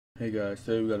Hey guys,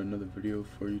 today we got another video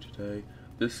for you today.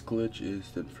 This glitch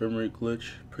is the Infirmary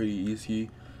glitch, pretty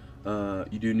easy.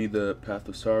 You do need the Path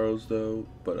of Sorrows though,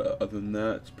 but other than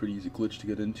that, it's a pretty easy glitch to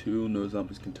get into. No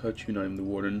zombies can touch you, not even the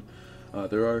warden.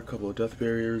 There are a couple of death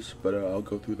barriers, but I'll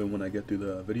go through them when I get through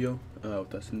the video.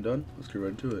 With that said done, let's get right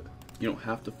into it. You don't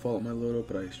have to follow my loadout,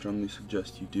 but I strongly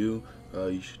suggest you do.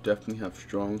 You should definitely have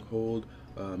Stronghold,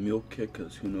 Mule Kick,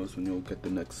 because who knows when you'll get the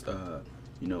next,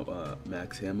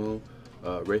 max ammo.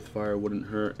 Wraithfire wouldn't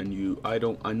hurt, and I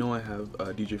know I have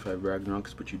DJ5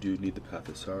 Ragnaroks, but you do need the Path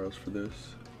of Sorrows for this.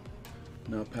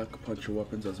 Now pack a punch your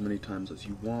weapons as many times as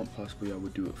you want. Possibly I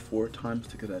would do it 4 times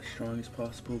to get as strong as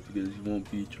possible, because you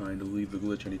won't be trying to leave the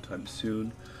glitch anytime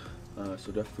soon.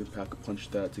 So definitely pack a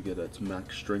punch that to get its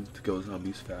max strength to kill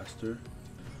zombies faster.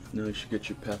 Now you should get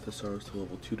your Path of Sorrows to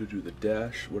level 2 to do the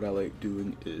dash. What I like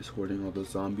doing is hoarding all the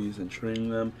zombies and training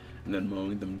them, and then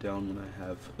mowing them down when I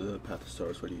have the Path of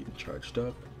Sorrows ready and charged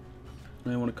up.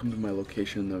 Now I want to come to my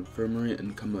location in the Infirmary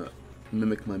and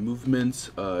mimic my movements.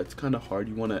 It's kind of hard.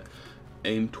 You want to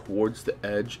aim towards the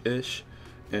edge-ish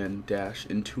and dash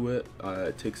into it.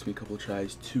 It takes me a couple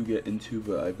tries to get into,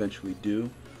 but I eventually do.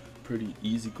 Pretty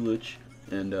easy glitch.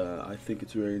 And I think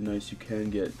it's very nice. You can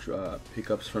get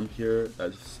pickups from here,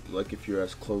 if you're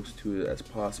as close to it as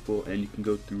possible, and you can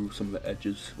go through some of the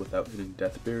edges without hitting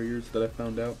death barriers that I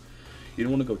found out. You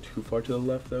don't want to go too far to the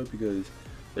left though, because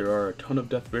there are a ton of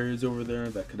death barriers over there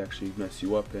that could actually mess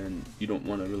you up, and you don't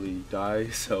want to really die.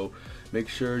 So make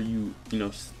sure you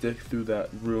stick through that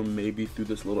room, maybe through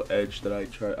this little edge that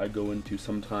I go into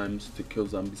sometimes to kill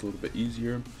zombies a little bit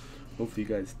easier. Hopefully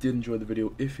you guys did enjoy the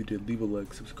video. If you did, leave a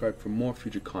like, subscribe for more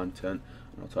future content,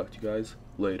 and I'll talk to you guys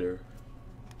later.